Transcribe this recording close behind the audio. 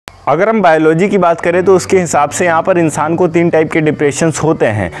अगर हम बायोलॉजी की बात करें तो उसके हिसाब से यहाँ पर इंसान को 3 टाइप के डिप्रेशंस होते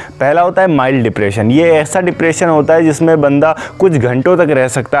हैं। पहला होता है माइल्ड डिप्रेशन। ये ऐसा डिप्रेशन होता है जिसमें बंदा कुछ घंटों तक रह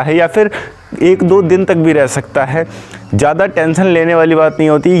सकता है या फिर 1-2 दिन तक भी रह सकता है। ज़्यादा टेंशन लेने वाली बात नहीं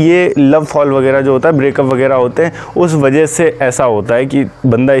होती। ये लव फॉल वगैरह जो होता है, ब्रेकअप वगैरह होते हैं, उस वजह से ऐसा होता है कि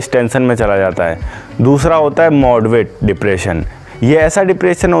बंदा इस टेंशन में चला जाता है। दूसरा होता है मॉडरेट डिप्रेशन। ये ऐसा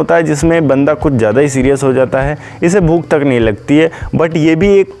डिप्रेशन होता है जिसमें बंदा कुछ ज़्यादा ही सीरियस हो जाता है, इसे भूख तक नहीं लगती है, बट ये भी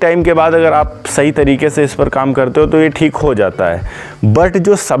एक टाइम के बाद अगर आप सही तरीके से इस पर काम करते हो तो ये ठीक हो जाता है। बट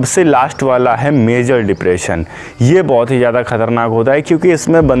जो सबसे लास्ट वाला है मेजर डिप्रेशन, ये बहुत ही ज़्यादा ख़तरनाक होता है, क्योंकि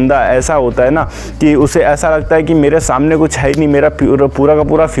इसमें बंदा ऐसा होता है ना कि उसे ऐसा लगता है कि मेरे सामने कुछ है ही नहीं, मेरा पूरा का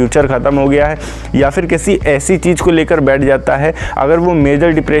पूरा फ्यूचर ख़त्म हो गया है, या फिर किसी ऐसी चीज़ को लेकर बैठ जाता है। अगर वो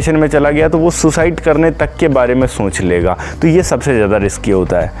मेजर डिप्रेशन में चला गया तो वो सुसाइड करने तक के बारे में सोच लेगा। तो ये सबसे ज़्यादा रिस्की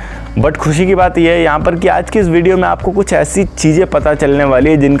होता है। बट खुशी की बात यह है यहाँ पर कि आज की इस वीडियो में आपको कुछ ऐसी चीज़ें पता चलने वाली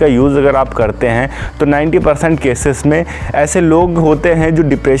है जिनका यूज़ अगर आप करते हैं तो 90% केसेस में ऐसे लोग होते हैं जो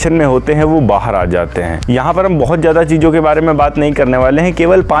डिप्रेशन में होते हैं वो बाहर आ जाते हैं। यहाँ पर हम बहुत ज़्यादा चीज़ों के बारे में बात नहीं करने वाले हैं,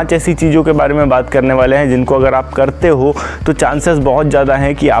 केवल 5 ऐसी चीज़ों के बारे में बात करने वाले हैं जिनको अगर आप करते हो तो चांसेस बहुत ज़्यादा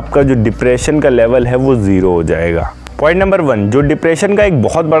हैं कि आपका जो डिप्रेशन का लेवल है वो 0 हो जाएगा। पॉइंट नंबर 1, जो डिप्रेशन का एक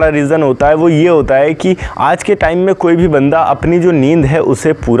बहुत बड़ा रीज़न होता है वो ये होता है कि आज के टाइम में कोई भी बंदा अपनी जो नींद है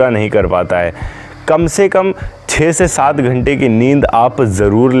उसे पूरा नहीं कर पाता है। कम से कम 6 से 7 घंटे की नींद आप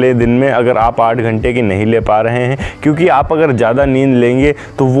ज़रूर लें दिन में, अगर आप 8 घंटे की नहीं ले पा रहे हैं, क्योंकि आप अगर ज़्यादा नींद लेंगे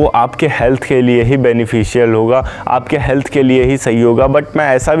तो वो आपके हेल्थ के लिए ही बेनिफिशियल होगा, आपके हेल्थ के लिए ही सही होगा। बट मैं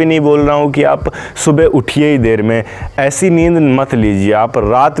ऐसा भी नहीं बोल रहा हूँ कि आप सुबह उठिए ही देर में, ऐसी नींद मत लीजिए। आप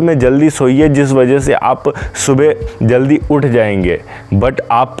रात में जल्दी सोइए जिस वजह से आप सुबह जल्दी उठ जाएंगे, बट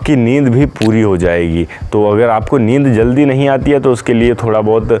आपकी नींद भी पूरी हो जाएगी। तो अगर आपको नींद जल्दी नहीं आती है तो उसके लिए थोड़ा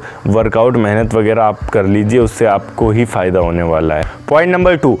बहुत वर्कआउट, मेहनत वगैरह आप कर लीजिए, उससे आपको ही फायदा होने वाला है। पॉइंट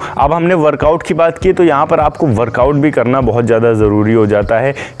नंबर 2, अब हमने वर्कआउट की बात की तो यहाँ पर आपको वर्कआउट भी करना बहुत ज़्यादा ज़रूरी हो जाता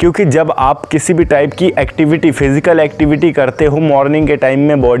है, क्योंकि जब आप किसी भी टाइप की एक्टिविटी, फिजिकल एक्टिविटी करते हो मॉर्निंग के टाइम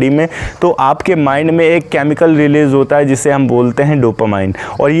में बॉडी में, तो आपके माइंड में एक केमिकल रिलीज़ होता है जिसे हम बोलते हैं डोपामाइन।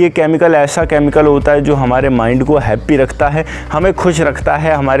 और ये केमिकल ऐसा केमिकल होता है जो हमारे माइंड को हैप्पी रखता है, हमें खुश रखता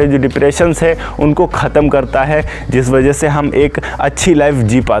है, हमारे जो डिप्रेशंस है उनको ख़त्म करता है, जिस वजह से हम एक अच्छी लाइफ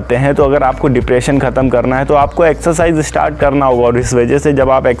जी पाते हैं। तो अगर आपको डिप्रेशन ख़त्म करना है तो आपको एक्सरसाइज स्टार्ट करना होगा, और इस वजह से जब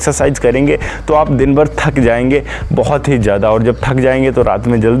आप एक्सरसाइज करेंगे तो आप दिन भर थक जाएंगे बहुत ही ज़्यादा, और जब थक जाएंगे तो रात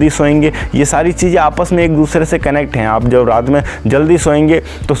में जल्दी सोएंगे। ये सारी चीज़ें आपस में एक दूसरे से कनेक्ट हैं। आप जब रात में जल्दी सोएंगे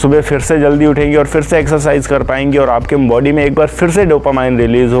तो सुबह फिर से जल्दी उठेंगे और फिर से एक्सरसाइज कर पाएंगे, और आपके बॉडी में एक बार फिर से डोपामाइन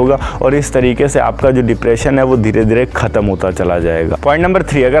रिलीज़ होगा, और इस तरीके से आपका जो डिप्रेशन है वो धीरे धीरे ख़त्म होता चला जाएगा। पॉइंट नंबर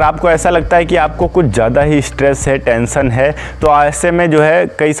 3, अगर आपको ऐसा लगता है कि आपको कुछ ज़्यादा ही स्ट्रेस है, टेंशन है, तो ऐसे में जो है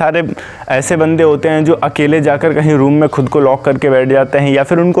कई सारे ऐसे बंदे होते हैं जो अकेले जाकर कहीं रूम में खुद को लॉक करके बैठ जाते हैं, या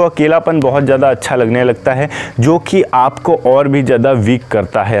फिर उनको अकेलापन बहुत ज़्यादा अच्छा लगने लगता है, जो कि आपको और भी ज़्यादा वीक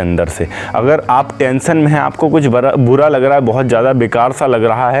करता है अंदर से। अगर आप टेंशन में हैं, आपको कुछ बुरा लग रहा है, बहुत ज़्यादा बेकार सा लग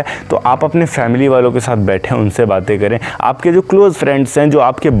रहा है, तो आप अपने फैमिली वालों के साथ बैठें, उनसे बातें करें। आपके जो क्लोज़ फ्रेंड्स हैं, जो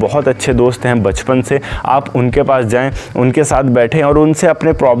आपके बहुत अच्छे दोस्त हैं बचपन से, आप उनके पास जाएँ, उनके साथ बैठें और उनसे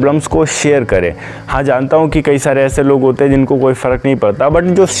अपने प्रॉब्लम्स को शेयर करें। हाँ, जानता हूँ कि कई सारे ऐसे लोग होते हैं जिनको कोई फ़र्क नहीं पड़ता, बट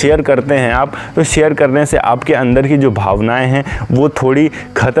जो शेयर करते हैं आप, तो शेयर करने से आपके अंदर की जो भावनाएं हैं वो थोड़ी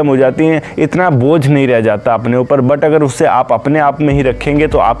ख़त्म हो जाती हैं, इतना बोझ नहीं रह जाता अपने ऊपर। बट अगर उससे आप अपने आप में ही रखेंगे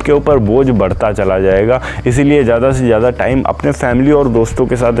तो आपके ऊपर बोझ बढ़ता चला जाएगा। इसीलिए ज़्यादा से ज़्यादा टाइम अपने फैमिली और दोस्तों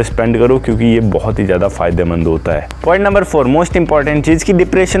के साथ स्पेंड करो, क्योंकि ये बहुत ही ज़्यादा फ़ायदेमंद होता है। पॉइंट नंबर 4, मोस्ट इंपॉर्टेंट चीज़ कि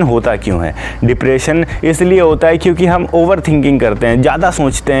डिप्रेशन होता क्यों है। डिप्रेशन इसलिए होता है क्योंकि हम ओवर थिंकिंग करते हैं, ज़्यादा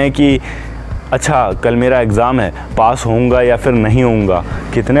सोचते हैं कि अच्छा कल मेरा एग्ज़ाम है, पास होऊंगा या फिर नहीं होऊंगा,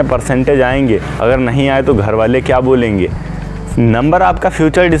 कितने परसेंटेज आएंगे, अगर नहीं आए तो घर वाले क्या बोलेंगे। नंबर आपका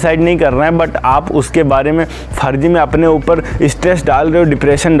फ्यूचर डिसाइड नहीं कर रहे हैं, बट आप उसके बारे में फर्जी में अपने ऊपर स्ट्रेस डाल रहे हो,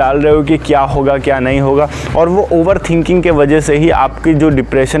 डिप्रेशन डाल रहे हो कि क्या होगा क्या नहीं होगा, और वो ओवर थिंकिंग के वजह से ही आपकी जो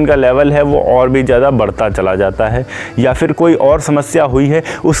डिप्रेशन का लेवल है वो और भी ज़्यादा बढ़ता चला जाता है। या फिर कोई और समस्या हुई है,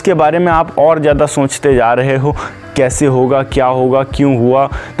 उसके बारे में आप और ज़्यादा सोचते जा रहे हो, कैसे होगा, क्या होगा, क्यों हुआ,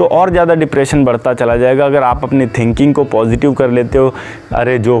 तो और ज़्यादा डिप्रेशन बढ़ता चला जाएगा। अगर आप अपनी थिंकिंग को पॉजिटिव कर लेते हो,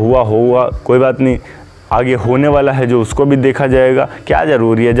 अरे जो हुआ हुआ, कोई बात नहीं, आगे होने वाला है जो उसको भी देखा जाएगा, क्या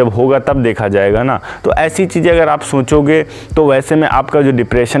ज़रूरी है, जब होगा तब देखा जाएगा ना। तो ऐसी चीज़ें अगर आप सोचोगे तो वैसे में आपका जो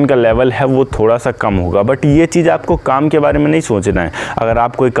डिप्रेशन का लेवल है वो थोड़ा सा कम होगा। बट ये चीज़ आपको काम के बारे में नहीं सोचना है। अगर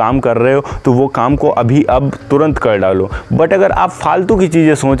आप कोई काम कर रहे हो तो वो काम को अभी अब तुरंत कर डालो। बट अगर आप फालतू की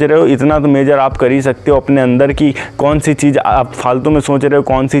चीज़ें सोच रहे हो, इतना तो मेजर आप कर ही सकते हो अपने अंदर की कौन सी चीज़ आप फालतू में सोच रहे हो,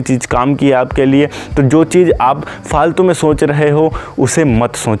 कौन सी चीज़ काम की है आपके लिए। तो जो चीज़ आप फालतू में सोच रहे हो उसे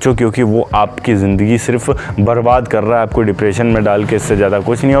मत सोचो, क्योंकि वो आपकी ज़िंदगी सिर्फ सिर्फ बर्बाद कर रहा है आपको डिप्रेशन में डाल के, इससे ज़्यादा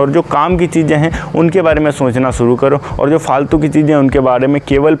कुछ नहीं है। और जो काम की चीज़ें हैं उनके बारे में सोचना शुरू करो, और जो फालतू की चीज़ें हैं उनके बारे में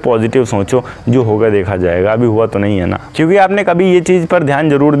केवल पॉजिटिव सोचो, जो होगा देखा जाएगा। अभी हुआ तो नहीं है ना, क्योंकि आपने कभी ये चीज़ पर ध्यान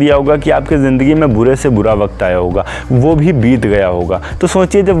जरूर दिया होगा कि आपकी ज़िंदगी में बुरे से बुरा वक्त आया होगा, वो भी बीत गया होगा। तो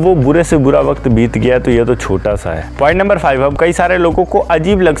सोचिए जब वो बुरे से बुरा वक्त बीत गया तो ये तो छोटा सा है। पॉइंट नंबर 5, अब कई सारे लोगों को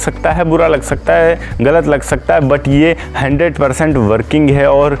अजीब लग सकता है, बुरा लग सकता है, गलत लग सकता है, बट ये 100% वर्किंग है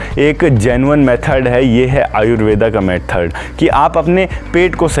और एक जेन्युइन मेथड है। ये है आयुर्वेदा का मेथड कि आप अपने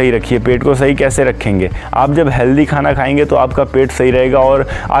पेट को सही रखिए। पेट को सही कैसे रखेंगे? आप जब हेल्दी खाना खाएंगे तो आपका पेट सही रहेगा। और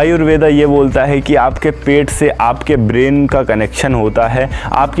आयुर्वेदा ये बोलता है कि आपके पेट से आपके ब्रेन का कनेक्शन होता है,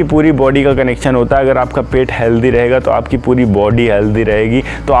 आपकी पूरी बॉडी का कनेक्शन होता है। अगर आपका पेट हेल्दी रहेगा तो आपकी पूरी बॉडी हेल्दी रहेगी।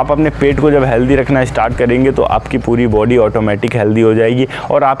 तो आप अपने पेट को जब हेल्दी रखना स्टार्ट करेंगे तो आपकी पूरी बॉडी ऑटोमेटिक हेल्दी हो जाएगी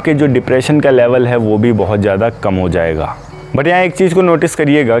और आपके जो डिप्रेशन का लेवल है वो भी बहुत ज़्यादा कम हो जाएगा। बट यहाँ एक चीज़ को नोटिस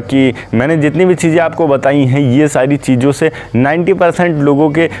करिएगा कि मैंने जितनी भी चीज़ें आपको बताई हैं, ये सारी चीज़ों से 90% लोगों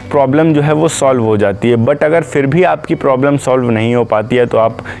के प्रॉब्लम जो है वो सॉल्व हो जाती है। बट अगर फिर भी आपकी प्रॉब्लम सॉल्व नहीं हो पाती है तो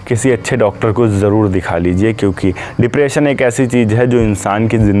आप किसी अच्छे डॉक्टर को ज़रूर दिखा लीजिए, क्योंकि डिप्रेशन एक ऐसी चीज़ है जो इंसान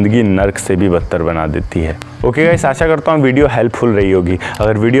की ज़िंदगी नर्क से भी बदतर बना देती है। ओके गाइस, आशा करता हूँ वीडियो हेल्पफुल रही होगी।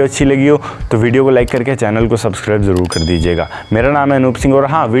 अगर वीडियो अच्छी लगी हो तो वीडियो को लाइक करके चैनल को सब्सक्राइब ज़रूर कर दीजिएगा। मेरा नाम है अनूप सिंह, और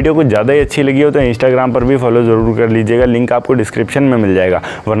हाँ, वीडियो को ज़्यादा ही अच्छी लगी हो तो इंस्टाग्राम पर भी फॉलो ज़रूर कर लीजिएगा। लिंक आपको डिस्क्रिप्शन में मिल जाएगा,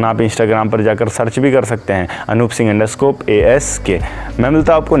 वरना आप इंस्टाग्राम पर जाकर सर्च भी कर सकते हैं अनूप सिंह _ASK। मैं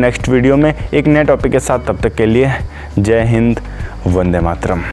मिलता हूँ आपको नेक्स्ट वीडियो में एक नए टॉपिक के साथ। तब तक के लिए जय हिंद, वंदे मातरम।